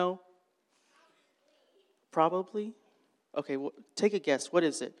No? Probably? Okay, well, take a guess. What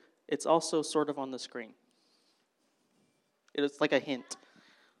is it? It's also sort of on the screen. It's like a hint.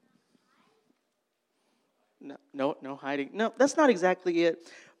 No hiding. No, that's not exactly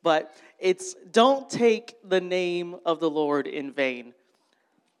it. But it's don't take the name of the Lord in vain.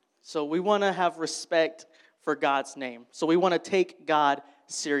 So we want to have respect for God's name. So we want to take God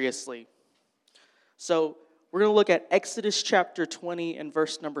seriously. So we're going to look at Exodus chapter 20 and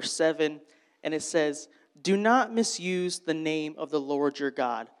verse number 7. And it says, "Do not misuse the name of the Lord your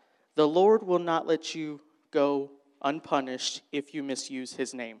God. The Lord will not let you go unpunished if you misuse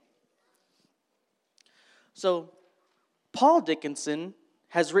his name." So Paul Dickinson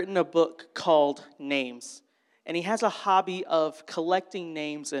has written a book called Names. And he has a hobby of collecting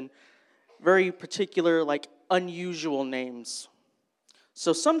names and very particular, like unusual names.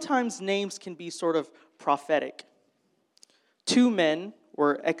 So sometimes names can be sort of prophetic. Two men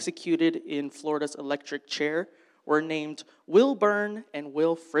were executed in Florida's electric chair were named Will Burn and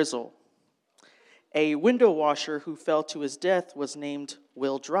Will Frizzle. A window washer who fell to his death was named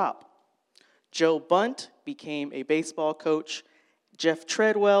Will Drop. Joe Bunt became a baseball coach. Jeff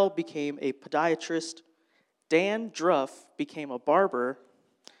Treadwell became a podiatrist. Dan Druff became a barber.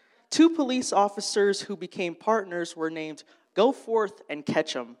 Two police officers who became partners were named Go Forth and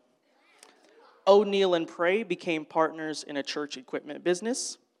Ketchum. O'Neill and Prey became partners in a church equipment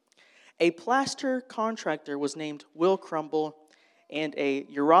business. A plaster contractor was named Will Crumble, and a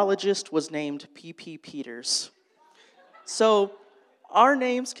urologist was named P.P. Peters. So our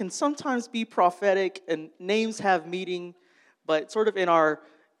names can sometimes be prophetic, and names have meaning, but sort of in our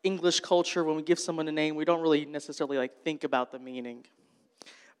English culture, when we give someone a name, we don't really necessarily think about the meaning.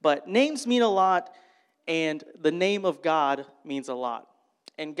 But names mean a lot, and the name of God means a lot.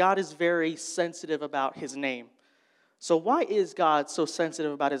 And God is very sensitive about his name. So why is God so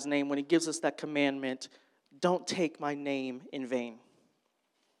sensitive about his name when he gives us that commandment, don't take my name in vain?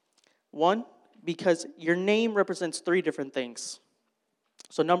 One, because your name represents three different things.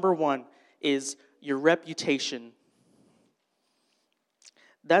 So number one is your reputation.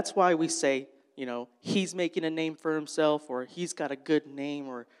 That's why we say, he's making a name for himself, or he's got a good name,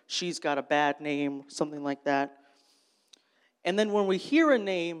 or she's got a bad name, something like that. And then when we hear a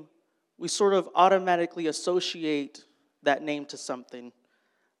name, we sort of automatically associate that name to something,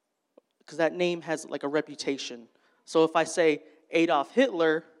 because that name has like a reputation. So if I say Adolf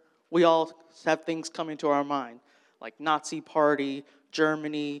Hitler, we all have things coming to our mind, like Nazi Party,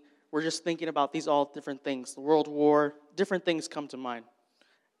 Germany. We're just thinking about these all different things. The World War, different things come to mind.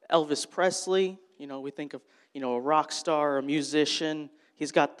 Elvis Presley, we think of, a rock star, a musician.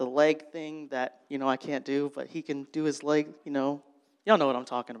 He's got the leg thing that, I can't do, but he can do his leg, Y'all know what I'm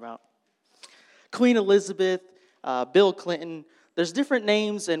talking about. Queen Elizabeth, Bill Clinton. There's different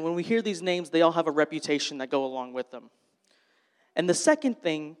names, and when we hear these names, they all have a reputation that go along with them. And the second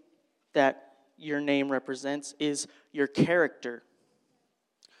thing that your name represents is your character.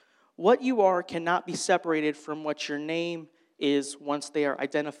 What you are cannot be separated from what your name is once they are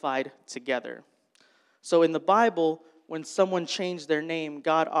identified together. So in the Bible, when someone changed their name,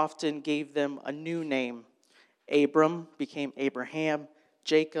 God often gave them a new name. Abram became Abraham,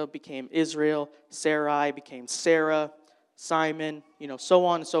 Jacob became Israel, Sarai became Sarah, Simon, so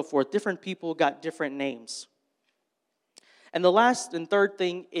on and so forth. Different people got different names. And the last and third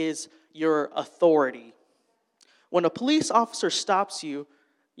thing is your authority. When a police officer stops you,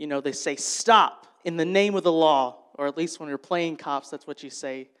 they say, "Stop," in the name of the law. Or at least when you're playing cops, that's what you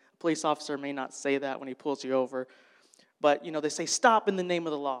say. A police officer may not say that when he pulls you over. But, they say, "Stop in the name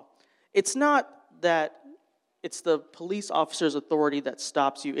of the law." It's not that it's the police officer's authority that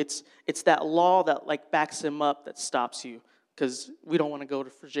stops you. It's that law that backs him up that stops you. Because we don't want to go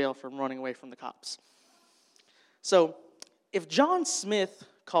to jail for running away from the cops. So if John Smith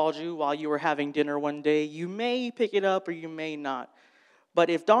called you while you were having dinner one day, you may pick it up or you may not. But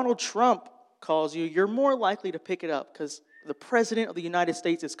if Donald Trump calls you, you're more likely to pick it up because the President of the United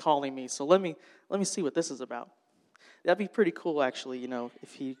States is calling me. So let me see what this is about. That'd be pretty cool, actually,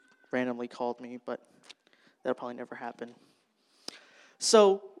 if he randomly called me, but that'll probably never happen.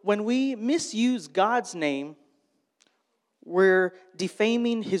 So when we misuse God's name, we're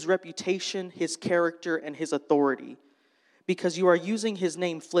defaming his reputation, his character, and his authority. Because you are using his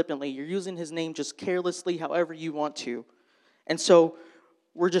name flippantly. You're using his name just carelessly, however you want to. And so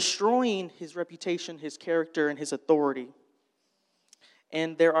we're destroying his reputation, his character, and his authority.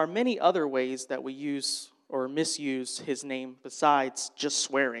 And there are many other ways that we use or misuse his name besides just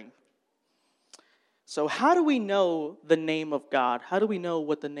swearing. So how do we know the name of God? How do we know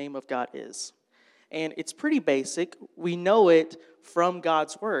what the name of God is? And it's pretty basic. We know it from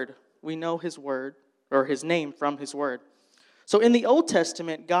God's word. We know his word, or his name from his word. So in the Old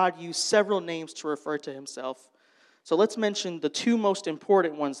Testament, God used several names to refer to himself. So let's mention the two most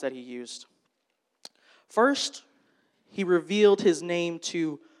important ones that he used. First, he revealed his name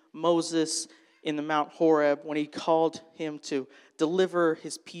to Moses in the Mount Horeb when he called him to deliver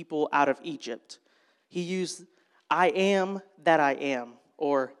his people out of Egypt. He used I am that I am,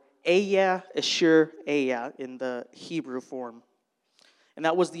 or Ehyeh Asher Ehyeh in the Hebrew form. And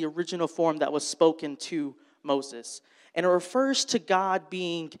that was the original form that was spoken to Moses. And it refers to God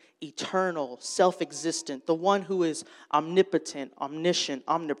being eternal, self-existent, the one who is omnipotent, omniscient,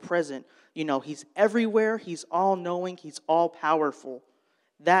 omnipresent. You know, he's everywhere, he's all-knowing, he's all-powerful.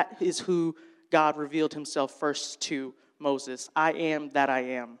 That is who God revealed himself first to Moses. I am that I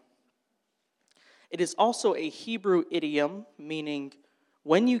am. It is also a Hebrew idiom, meaning,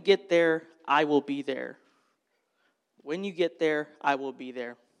 when you get there, I will be there. When you get there, I will be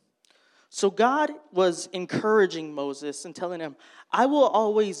there. So God was encouraging Moses and telling him, I will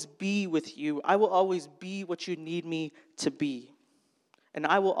always be with you. I will always be what you need me to be. And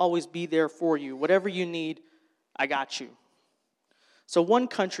I will always be there for you. Whatever you need, I got you. So one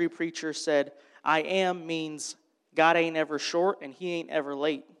country preacher said, I am means God ain't ever short and he ain't ever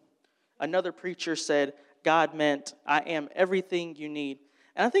late. Another preacher said, God meant I am everything you need.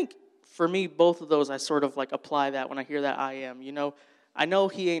 And I think for me, both of those, I sort of like apply that when I hear that I am. You know, I know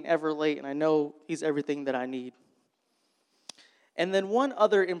he ain't ever late, and I know he's everything that I need. And then one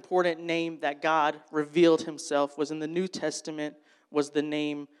other important name that God revealed himself was in the New Testament was the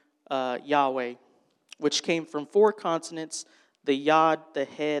name Yahweh, which came from four consonants, the Yod, the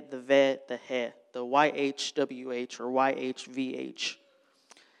He, the Ve, the He, the YHWH or YHVH.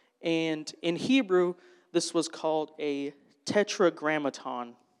 And in Hebrew, this was called a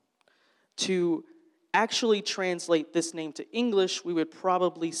tetragrammaton. To actually translate this name to English, we would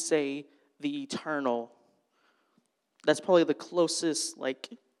probably say the eternal. That's probably the closest,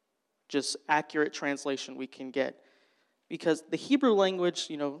 just accurate translation we can get. Because the Hebrew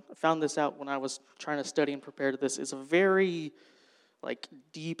language, I found this out when I was trying to study and prepare to this, is a very,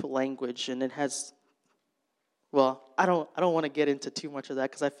 deep language, and it has, I don't want to get into too much of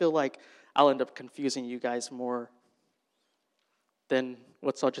that, because I feel like I'll end up confusing you guys more than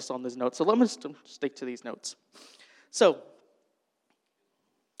what's just on this note. So let me stick to these notes. So,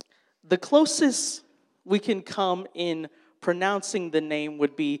 the closest we can come in pronouncing the name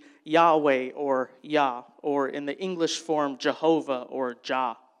would be Yahweh or Yah, or in the English form, Jehovah or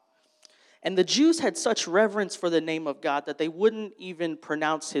Jah. And the Jews had such reverence for the name of God that they wouldn't even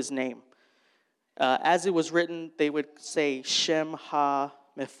pronounce his name. As it was written, they would say Shem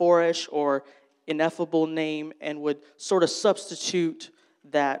Ha-Mephoresh, or ineffable name, and would sort of substitute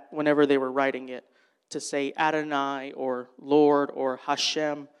that whenever they were writing it to say Adonai or Lord or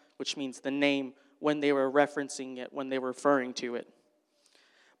Hashem, which means the name, when they were referencing it, when they were referring to it.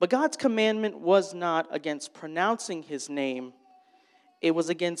 But God's commandment was not against pronouncing his name. It was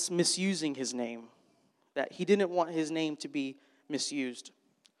against misusing his name, that he didn't want his name to be misused.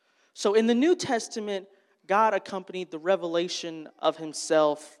 So in the New Testament, God accompanied the revelation of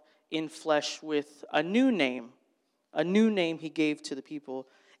himself in flesh with a new name he gave to the people,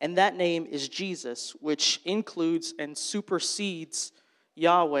 and that name is Jesus, which includes and supersedes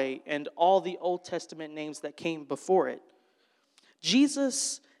Yahweh and all the Old Testament names that came before it.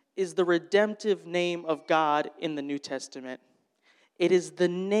 Jesus is the redemptive name of God in the New Testament. It is the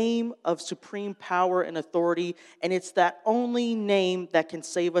name of supreme power and authority, and it's that only name that can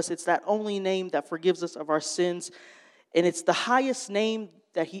save us. It's that only name that forgives us of our sins, and it's the highest name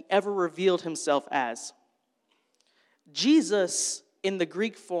that he ever revealed himself as. Jesus, in the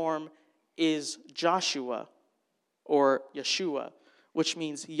Greek form, is Joshua, or Yeshua, which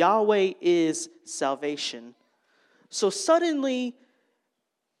means Yahweh is salvation. So suddenly,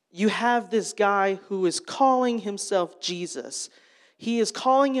 you have this guy who is calling himself Jesus. He is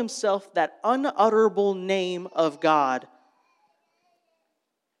calling himself that unutterable name of God,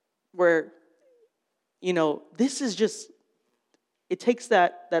 where, this is just, it takes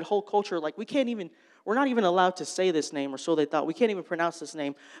that whole culture, we're not even allowed to say this name, or so they thought. We can't even pronounce this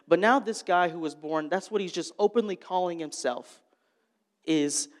name. But now this guy who was born, that's what he's just openly calling himself,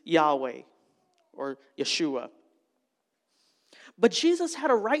 is Yahweh, or Yeshua. But Jesus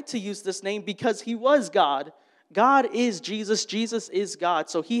had a right to use this name because he was God. God is Jesus. Jesus is God.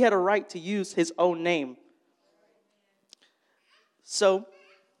 So he had a right to use his own name. So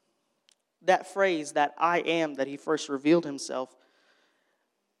that phrase, that I am, that he first revealed himself,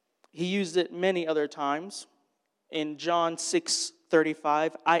 he used it many other times. In John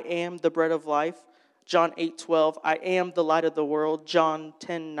 6:35, I am the bread of life. John 8:12, I am the light of the world. John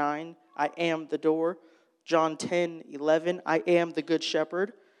 10:9, I am the door. John 10:11, I am the good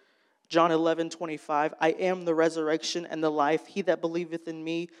shepherd. John 11:25, I am the resurrection and the life. He that believeth in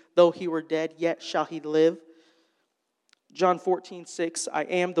me, though he were dead, yet shall he live. John 14:6, I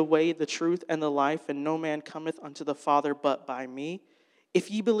am the way, the truth, and the life, and no man cometh unto the Father but by me. If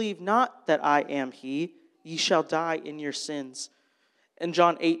ye believe not that I am he, ye shall die in your sins. And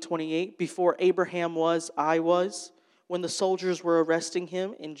John 8:28, before Abraham was, I was. When the soldiers were arresting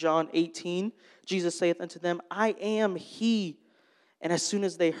him in John 18, Jesus saith unto them, I am he. And as soon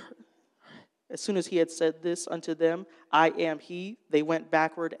as he had said this unto them, I am he, they went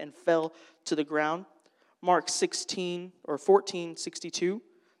backward and fell to the ground. Mark 14:62,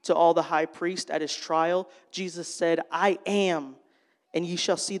 to all the high priest at his trial, Jesus said, I am, and ye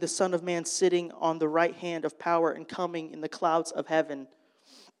shall see the Son of Man sitting on the right hand of power and coming in the clouds of heaven.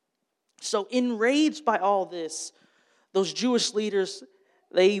 So enraged by all this, those Jewish leaders,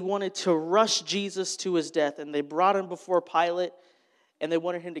 they wanted to rush Jesus to his death, and they brought him before Pilate, and they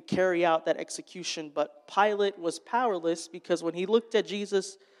wanted him to carry out that execution. But Pilate was powerless because when he looked at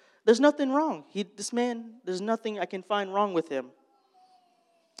Jesus, there's nothing wrong. There's nothing I can find wrong with him.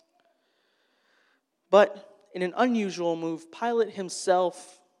 But in an unusual move, Pilate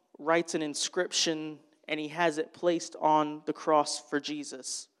himself writes an inscription and he has it placed on the cross for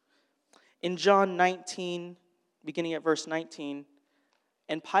Jesus. In John 19, beginning at verse 19,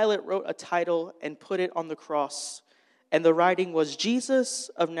 and Pilate wrote a title and put it on the cross. And the writing was, Jesus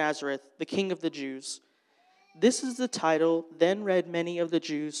of Nazareth, the King of the Jews. This is the title. Then read many of the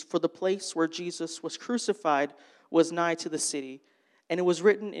Jews, for the place where Jesus was crucified was nigh to the city. And it was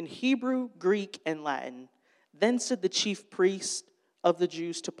written in Hebrew, Greek, and Latin. Then said the chief priest of the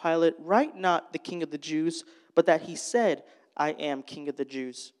Jews to Pilate, write not the King of the Jews, but that he said, I am King of the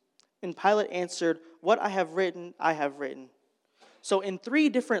Jews. And Pilate answered, what I have written, I have written. So in 3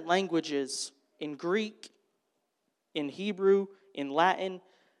 different languages, in Greek, in Hebrew, in Latin,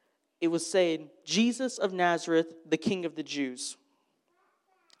 it was saying, Jesus of Nazareth, the King of the Jews.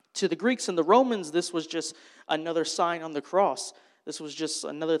 To the Greeks and the Romans, this was just another sign on the cross. This was just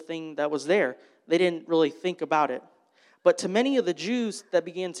another thing that was there. They didn't really think about it. But to many of the Jews that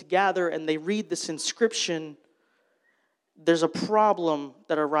began to gather and they read this inscription, there's a problem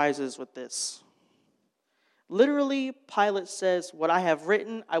that arises with this. Literally, Pilate says, what I have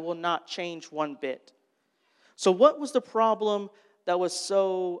written, I will not change one bit. So what was the problem that was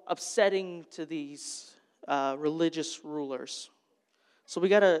so upsetting to these religious rulers? So we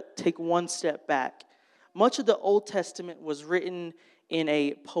got to take one step back. Much of the Old Testament was written in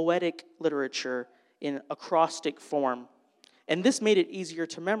a poetic literature, in acrostic form. And this made it easier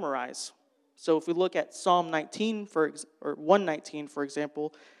to memorize. So if we look at Psalm 19, or 119, for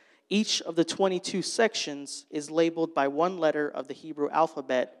example, each of the 22 sections is labeled by one letter of the Hebrew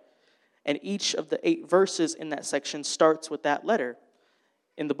alphabet, and each of the 8 verses in that section starts with that letter.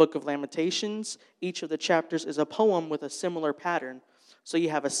 In the book of Lamentations, each of the chapters is a poem with a similar pattern. So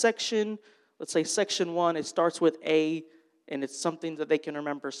you have a section, let's say section 1, it starts with A, and it's something that they can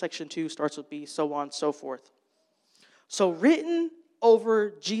remember. Section 2 starts with B, so on and so forth. So written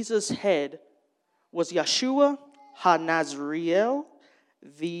over Jesus' head was Yeshua ha-Nazriel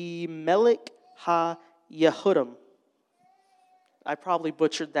v'Melech ha-Yehudim. I probably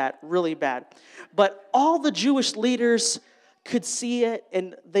butchered that really bad. But all the Jewish leaders could see it,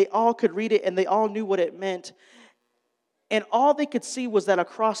 and they all could read it, and they all knew what it meant. And all they could see was that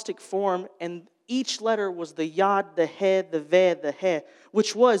acrostic form, and each letter was the Yod, the He, the Ve, the He,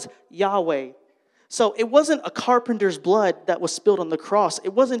 which was Yahweh. So it wasn't a carpenter's blood that was spilled on the cross.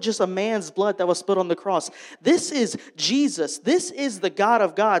 It wasn't just a man's blood that was spilled on the cross. This is Jesus. This is the God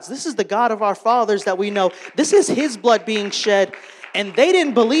of gods. This is the God of our fathers that we know. This is his blood being shed. And they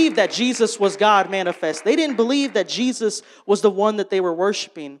didn't believe that Jesus was God manifest. They didn't believe that Jesus was the one that they were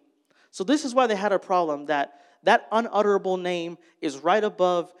worshiping. So this is why they had a problem, that unutterable name is right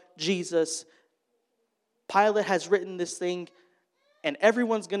above Jesus. Pilate has written this thing, and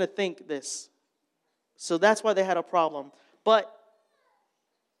everyone's going to think this. So that's why they had a problem. But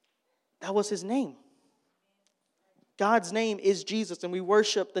that was his name. God's name is Jesus, and we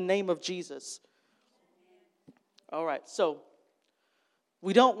worship the name of Jesus. All right, so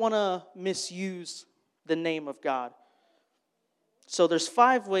we don't want to misuse the name of God. So there's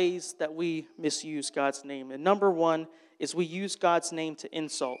 5 ways that we misuse God's name. And number 1 is we use God's name to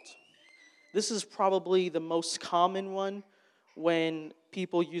insult. This is probably the most common one, when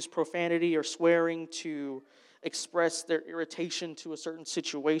people use profanity or swearing to express their irritation to a certain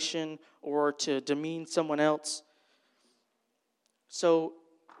situation or to demean someone else. So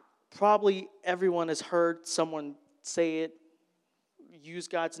Probably everyone has heard someone say it, use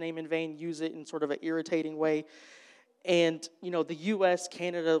God's name in vain, use it in sort of an irritating way. And, the U.S.,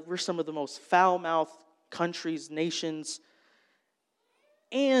 Canada, we're some of the most foul-mouthed countries, nations.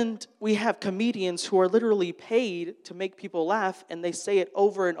 And we have comedians who are literally paid to make people laugh, and they say it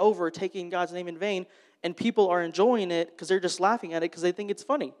over and over, taking God's name in vain, and people are enjoying it because they're just laughing at it because they think it's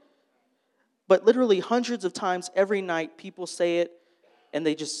funny. But literally hundreds of times every night, people say it, and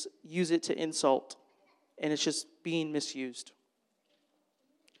they just use it to insult, and it's just being misused.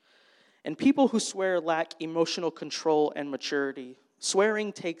 And people who swear lack emotional control and maturity.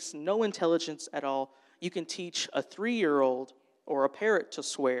 Swearing takes no intelligence at all. You can teach a 3-year-old or a parrot to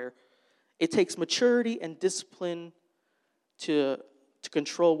swear. It takes maturity and discipline to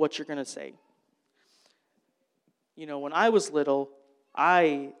control what you're going to say. When I was little,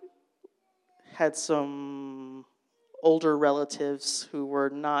 I had some older relatives who were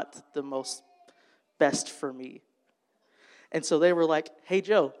not the most best for me. And so they were like, hey,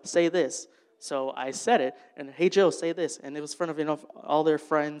 Joe, say this. So I said it, and hey, Joe, say this. And it was in front of all their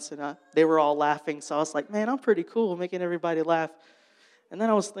friends, and they were all laughing. So I was like, man, I'm pretty cool making everybody laugh. And then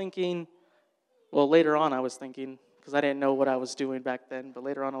I was thinking, later on I was thinking, because I didn't know what I was doing back then, but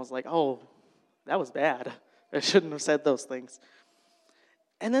later on I was like, oh, that was bad. I shouldn't have said those things.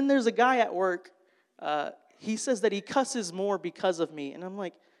 And then there's a guy at work, he says that he cusses more because of me. And I'm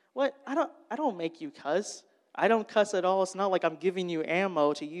like, what? I don't make you cuss. I don't cuss at all. It's not like I'm giving you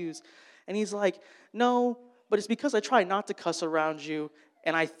ammo to use. And he's like, no, but it's because I try not to cuss around you,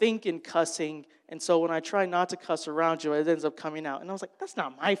 and I think in cussing, and so when I try not to cuss around you, it ends up coming out. And I was like, that's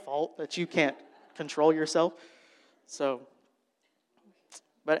not my fault that you can't control yourself.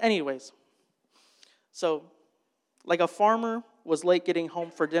 But anyways, so like a farmer was late getting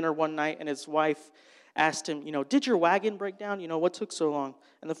home for dinner one night, and his wife asked him, did your wagon break down? What took so long?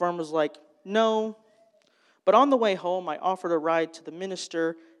 And the farmer's like, no. But on the way home, I offered a ride to the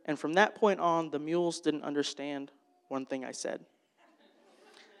minister, and from that point on, the mules didn't understand one thing I said.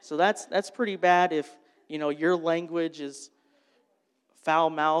 So that's pretty bad if, your language is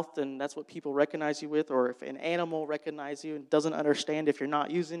foul-mouthed and that's what people recognize you with, or if an animal recognizes you and doesn't understand if you're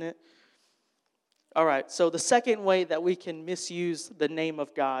not using it. All right, so the second way that we can misuse the name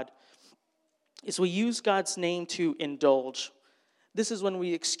of God is we use God's name to indulge. This is when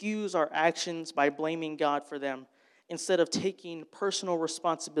we excuse our actions by blaming God for them instead of taking personal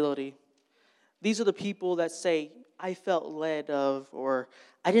responsibility. These are the people that say, I felt led of, or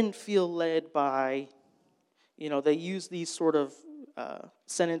I didn't feel led by. They use these sort of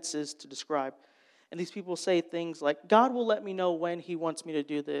sentences to describe. And these people say things like, God will let me know when he wants me to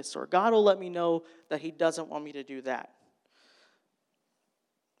do this, or God will let me know that he doesn't want me to do that.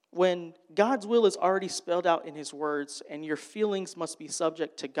 When God's will is already spelled out in his words, and your feelings must be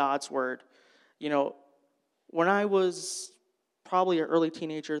subject to God's word. When I was probably an early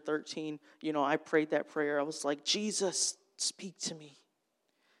teenager, 13, I prayed that prayer. I was like, Jesus, speak to me.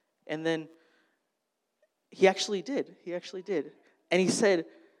 And then he actually did. And he said,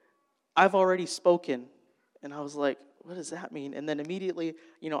 I've already spoken. And I was like, what does that mean? And then immediately,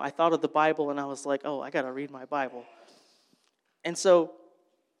 I thought of the Bible, and I was like, oh, I got to read my Bible. And so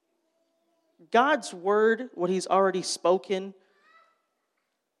God's word, what he's already spoken,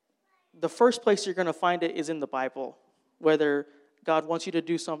 the first place you're going to find it is in the Bible. Whether God wants you to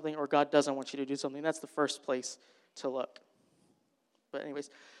do something or God doesn't want you to do something, that's the first place to look. But anyways,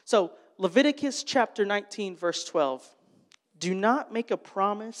 so Leviticus chapter 19, verse 12. Do not make a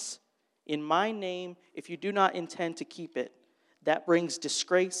promise in my name if you do not intend to keep it. That brings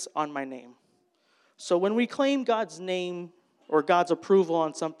disgrace on my name. So when we claim God's name or God's approval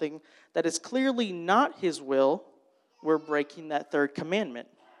on something that is clearly not his will, we're breaking that third commandment.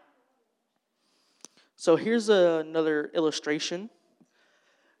 So here's another illustration.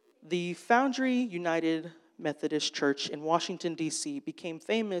 The Foundry United Methodist Church in Washington, D.C. became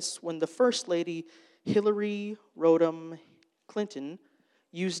famous when the First Lady, Hillary Rodham Clinton,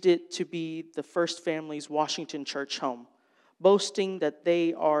 used it to be the First Family's Washington church home, boasting that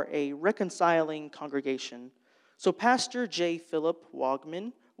they are a reconciling congregation. So Pastor J. Philip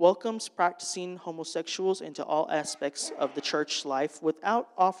Wogman welcomes practicing homosexuals into all aspects of the church life without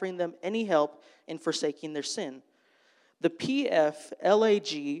offering them any help in forsaking their sin. The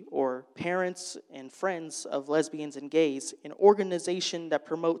PFLAG, or Parents and Friends of Lesbians and Gays, an organization that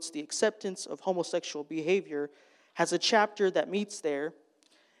promotes the acceptance of homosexual behavior, has a chapter that meets there,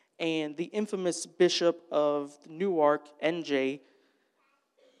 and the infamous Bishop of Newark, NJ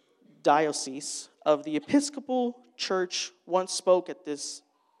Diocese of the Episcopal Church once spoke at this,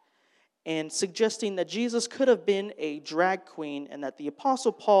 and suggesting that Jesus could have been a drag queen and that the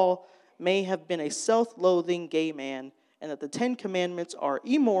Apostle Paul may have been a self-loathing gay man, and that the Ten Commandments are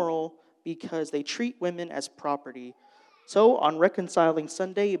immoral because they treat women as property. So, on Reconciling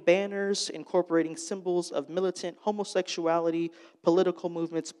Sunday, banners incorporating symbols of militant homosexuality, political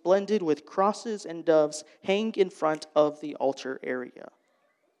movements blended with crosses and doves hang in front of the altar area.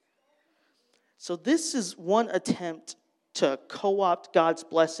 So this is one attempt to co-opt God's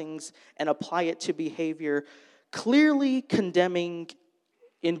blessings and apply it to behavior, clearly condemning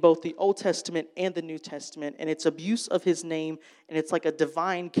in both the Old Testament and the New Testament, and it's abuse of his name, and it's like a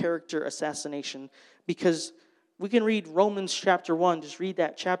divine character assassination, because we can read Romans chapter 1, just read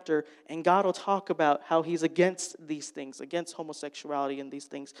that chapter, and God will talk about how he's against these things, against homosexuality and these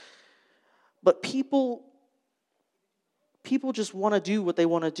things. But people just want to do what they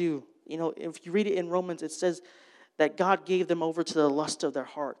want to do. You know, if you read it in Romans, it says that God gave them over to the lust of their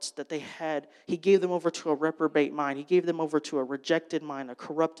hearts, that he gave them over to a reprobate mind. He gave them over to a rejected mind, a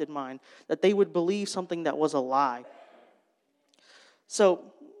corrupted mind, that they would believe something that was a lie.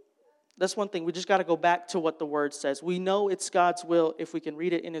 So that's one thing. We just got to go back to what the word says. We know it's God's will if we can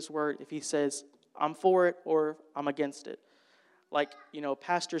read it in his word, if he says, I'm for it or I'm against it. Like,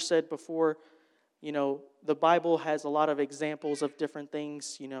 Pastor said before, the Bible has a lot of examples of different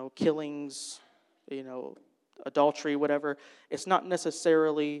things, killings, adultery, whatever. It's not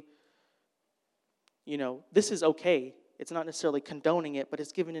necessarily, this is okay. It's not necessarily condoning it, but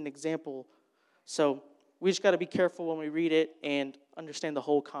it's giving an example. So we just got to be careful when we read it and understand the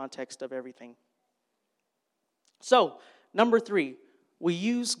whole context of everything. So, number 3, we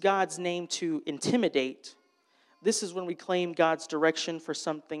use God's name to intimidate. This is when we claim God's direction for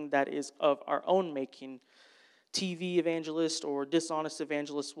something that is of our own making. TV evangelists or dishonest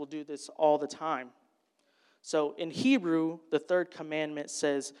evangelists will do this all the time. So in Hebrew, the third commandment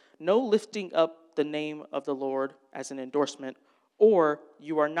says, no lifting up the name of the Lord as an endorsement, or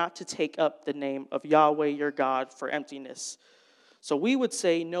you are not to take up the name of Yahweh your God for emptiness. So we would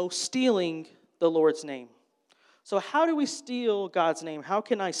say no stealing the Lord's name. So how do we steal God's name? How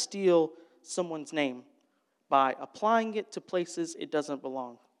can I steal someone's name? By applying it to places it doesn't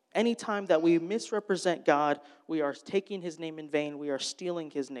belong. Anytime that we misrepresent God, we are taking his name in vain. We are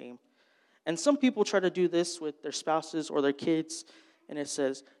stealing his name. And some people try to do this with their spouses or their kids, and it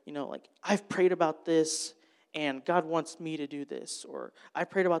says, I've prayed about this, and God wants me to do this. Or I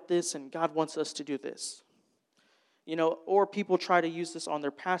prayed about this, and God wants us to do this. Or people try to use this on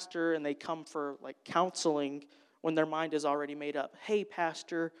their pastor, and they come for counseling when their mind is already made up. Hey,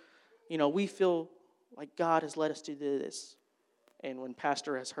 pastor, we feel like God has led us to do this. And when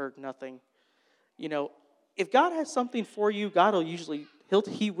pastor has heard nothing, if God has something for you, God will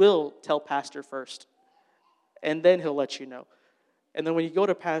he will tell pastor first. And then he'll let you know. And then when you go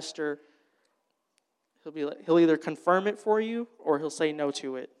to pastor, he'll either confirm it for you or he'll say no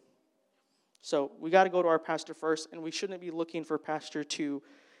to it. So we got to go to our pastor first, and we shouldn't be looking for pastor to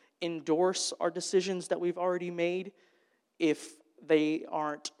endorse our decisions that we've already made if they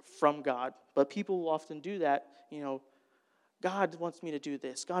aren't from God. But people will often do that, God wants me to do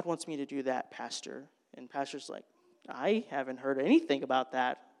this. God wants me to do that, pastor. And pastor's like, I haven't heard anything about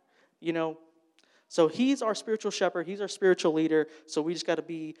that. So he's our spiritual shepherd. He's our spiritual leader. So we just got to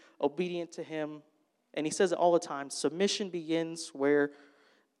be obedient to him. And he says it all the time. Submission begins where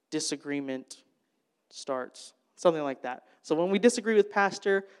disagreement starts. Something like that. So when we disagree with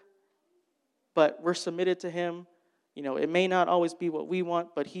pastor, but we're submitted to him, it may not always be what we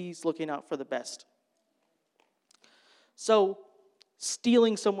want, but he's looking out for the best. So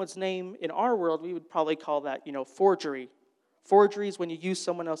stealing someone's name in our world, we would probably call that, forgery. Forgery is when you use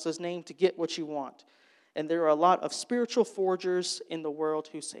someone else's name to get what you want. And there are a lot of spiritual forgers in the world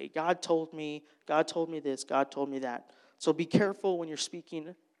who say, God told me this, God told me that. So be careful when you're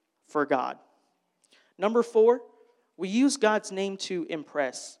speaking for God. Number 4, we use God's name to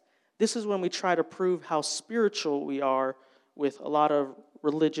impress. This is when we try to prove how spiritual we are with a lot of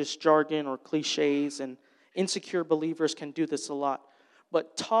religious jargon or cliches, and insecure believers can do this a lot.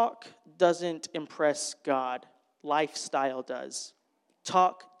 But talk doesn't impress God. Lifestyle does.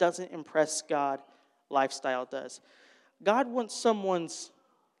 Talk doesn't impress God. Lifestyle does. God wants someone's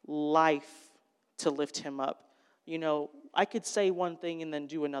life to lift him up. I could say one thing and then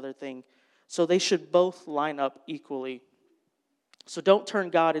do another thing. So they should both line up equally. So don't turn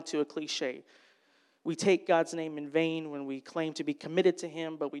God into a cliche. We take God's name in vain when we claim to be committed to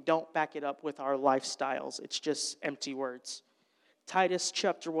him, but we don't back it up with our lifestyles. It's just empty words. Titus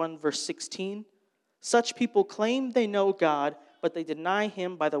chapter 1, verse 16. Such people claim they know God, but they deny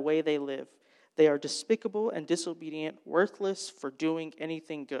him by the way they live. They are despicable and disobedient, worthless for doing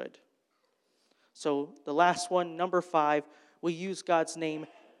anything good. So the last one, number 5, we use God's name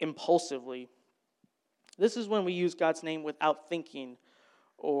impulsively. This is when we use God's name without thinking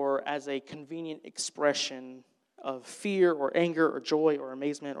or as a convenient expression of fear or anger or joy or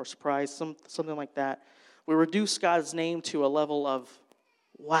amazement or surprise, something like that. We reduce God's name to a level of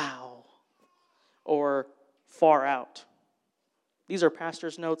wow or far out. These are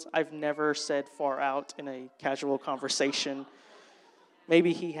pastor's notes. I've never said far out in a casual conversation.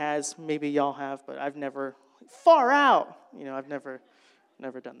 Maybe he has, maybe y'all have, but I've never, far out. I've never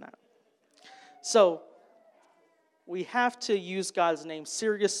done that. So we have to use God's name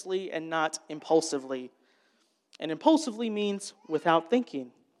seriously and not impulsively. And impulsively means without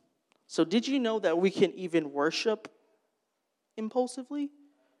thinking. So did you know that we can even worship impulsively?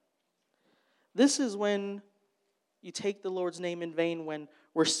 This is when you take the Lord's name in vain, when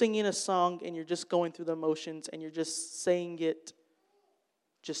we're singing a song and you're just going through the motions and you're just saying it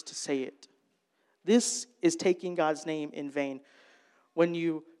just to say it. This is taking God's name in vain. When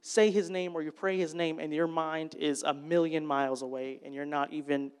you say his name or you pray his name and your mind is a million miles away and you're not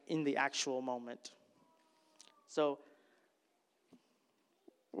even in the actual moment. So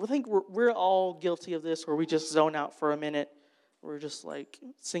I think we're all guilty of this, where we just zone out for a minute. We're just like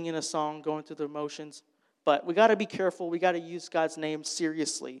singing a song, going through the motions. But we got to be careful. We got to use God's name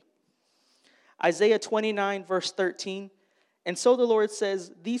seriously. Isaiah 29, verse 13. And so the Lord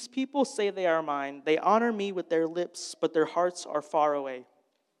says, these people say they are mine. They honor me with their lips, but their hearts are far away.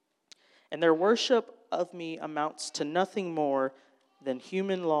 And their worship of me amounts to nothing more than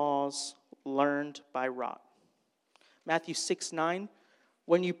human laws learned by rote. Matthew 6, 9.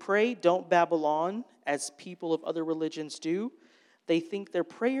 When you pray, don't babble on, as people of other religions do. They think their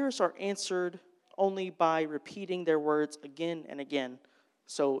prayers are answered only by repeating their words again and again.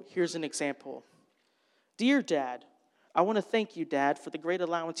 So here's an example. Dear Dad, I want to thank you, Dad, for the great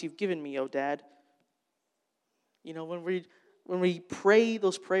allowance you've given me, oh Dad. When we pray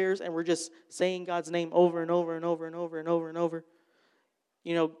those prayers and we're just saying God's name over and over and over and over and over and over,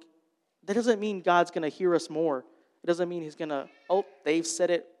 that doesn't mean God's going to hear us more. It doesn't mean he's going to, they've said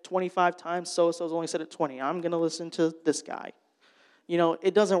it 25 times, so-and-so's only said it 20. I'm going to listen to this guy.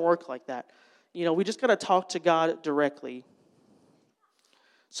 It doesn't work like that. We just got to talk to God directly.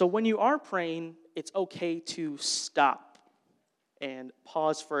 So when you are praying, it's okay to stop and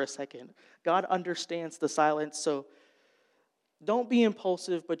pause for a second. God understands the silence, so don't be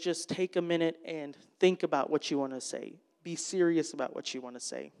impulsive, but just take a minute and think about what you want to say. Be serious about what you want to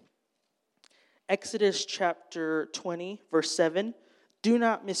say. Exodus chapter 20, verse 7. Do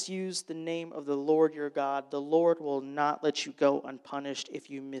not misuse the name of the Lord your God. The Lord will not let you go unpunished if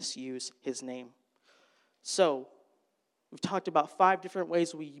you misuse his name. So, we've talked about 5 different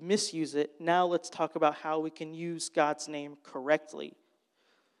ways we misuse it. Now let's talk about how we can use God's name correctly.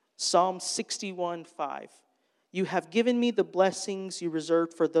 Psalm 61, 5. You have given me the blessings you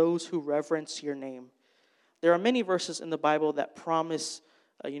reserved for those who reverence your name. There are many verses in the Bible that promise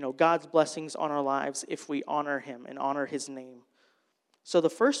God's blessings on our lives if we honor him and honor his name. So the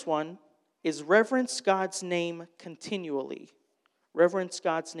first one is reverence God's name continually. Reverence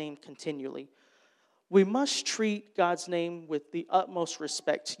God's name continually. We must treat God's name with the utmost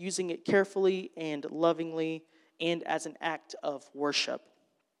respect, using it carefully and lovingly and as an act of worship.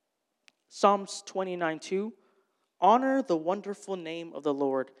 Psalms 29, 2. Honor the wonderful name of the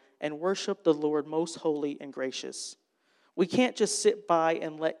Lord and worship the Lord most holy and gracious. We can't just sit by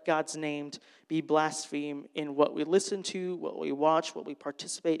and let God's name be blasphemed in what we listen to, what we watch, what we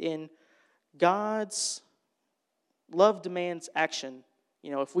participate in. God's love demands action.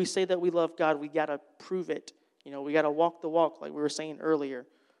 If we say that we love God, we got to prove it. We got to walk the walk like we were saying earlier.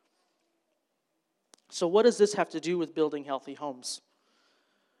 So what does this have to do with building healthy homes?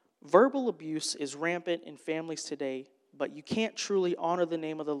 Verbal abuse is rampant in families today, but you can't truly honor the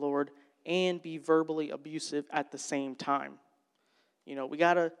name of the Lord and be verbally abusive at the same time. We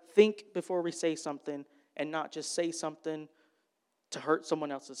got to think before we say something and not just say something to hurt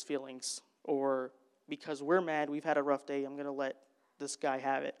someone else's feelings, or because we're mad, we've had a rough day, I'm going to let this guy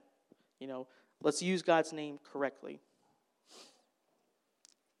have it. Let's use God's name correctly.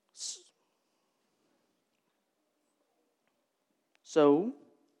 So,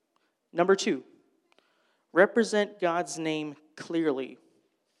 number 2, represent God's name clearly.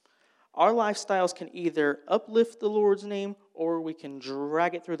 Our lifestyles can either uplift the Lord's name or we can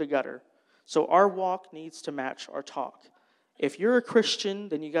drag it through the gutter. So our walk needs to match our talk. If you're a Christian,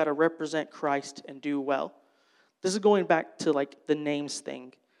 then you got to represent Christ and do well. This is going back to the names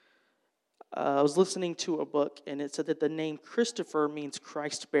thing. I was listening to a book and it said that the name Christopher means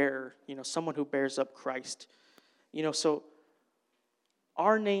Christ bearer, someone who bears up Christ. So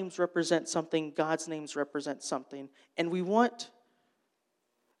Our names represent something, God's names represent something, and we want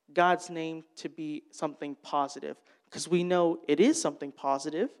God's name to be something positive because we know it is something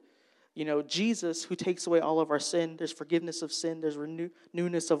positive. You know, Jesus, who takes away all of our sin, there's forgiveness of sin, there's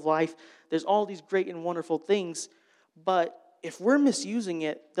newness of life, there's all these great and wonderful things, but if we're misusing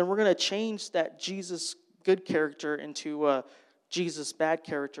it, then we're going to change that Jesus good character into a Jesus bad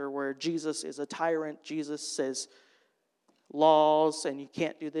character, where Jesus is a tyrant. Jesus says laws, and you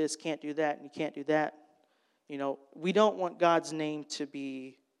can't do this, can't do that, and you can't do that. You know, we don't want God's name to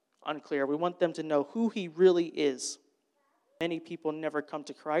be unclear. We want them to know who he really is. Many people never come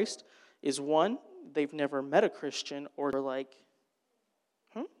to Christ is one, they've never met a Christian, or they're like,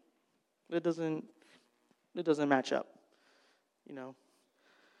 it doesn't match up. You know.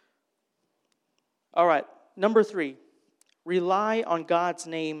 All right, number 3, rely on God's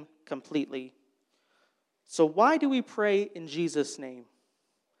name completely. So why do we pray in Jesus' name?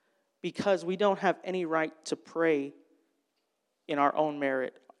 Because we don't have any right to pray in our own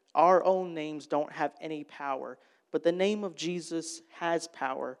merit. Our own names don't have any power, but the name of Jesus has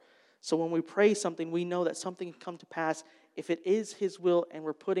power. So when we pray something, we know that something can come to pass if it is his will and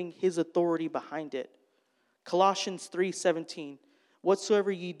we're putting his authority behind it. Colossians 3:17,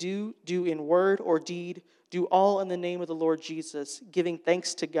 whatsoever ye do, do in word or deed, do all in the name of the Lord Jesus, giving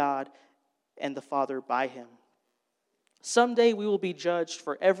thanks to God and the Father by him. Someday we will be judged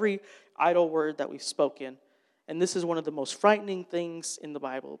for every idle word that we've spoken. And this is one of the most frightening things in the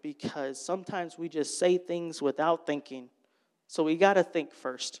Bible, because sometimes we just say things without thinking. So we got to think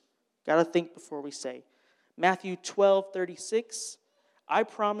first. Got to think before we say. Matthew 12:36, I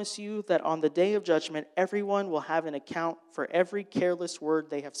promise you that on the day of judgment, everyone will have an account for every careless word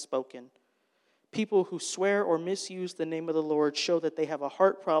they have spoken. People who swear or misuse the name of the Lord show that they have a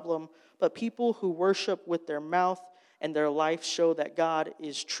heart problem, but people who worship with their mouth and their life show that God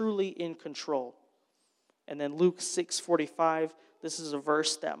is truly in control. And then Luke 6:45, this is a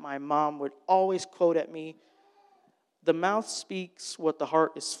verse that my mom would always quote at me. The mouth speaks what the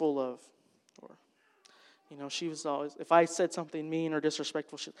heart is full of. Or, you know, she was always, if I said something mean or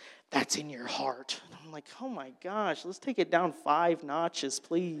disrespectful, that's in your heart. And I'm like, oh my gosh, let's take it down 5 notches,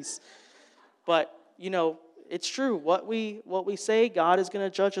 please. But, you know, it's true. What we say, God is going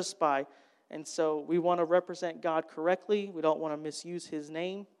to judge us by. And so we want to represent God correctly. We don't want to misuse his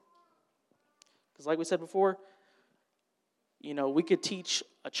name. Because like we said before, you know, we could teach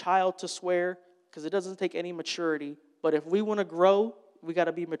a child to swear because it doesn't take any maturity. But if we want to grow, we got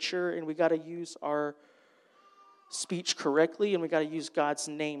to be mature and we got to use our speech correctly and we got to use God's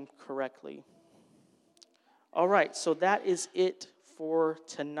name correctly. All right, so that is it for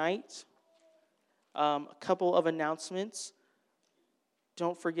tonight. A couple of announcements.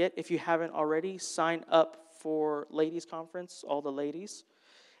 Don't forget, if you haven't already, sign up for Ladies Conference, all the ladies.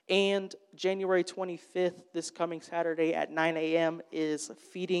 And January 25th, this coming Saturday at 9 a.m. is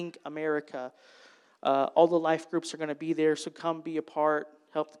Feeding America. All the life groups are going to be there, so come be a part,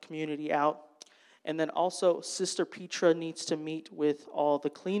 help the community out. And then also, Sister Petra needs to meet with all the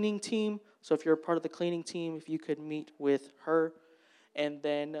cleaning team. So if you're a part of the cleaning team, if you could meet with her. And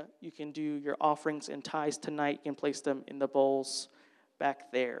then you can do your offerings and tithes tonight. You can place them in the bowls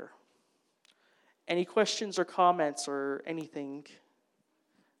back there. Any questions or comments or anything?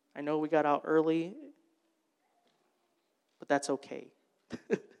 I know we got out early, but that's okay.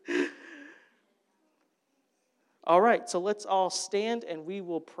 All right, so let's all stand and we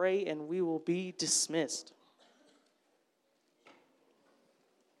will pray and we will be dismissed.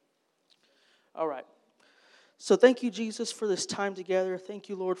 All right. So thank you, Jesus, for this time together. Thank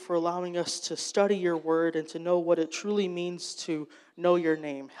you, Lord, for allowing us to study your word and to know what it truly means to know your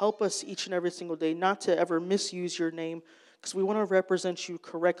name. Help us each and every single day not to ever misuse your name, because we want to represent you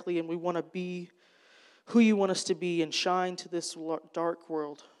correctly and we want to be who you want us to be and shine to this dark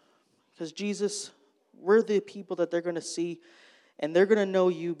world. Because, Jesus, we're the people that they're going to see, and they're going to know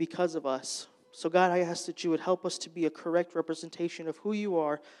you because of us. So, God, I ask that you would help us to be a correct representation of who you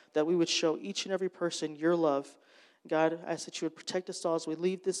are, that we would show each and every person your love. God, I ask that you would protect us all as we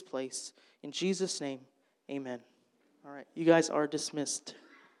leave this place. In Jesus' name, amen. All right, you guys are dismissed.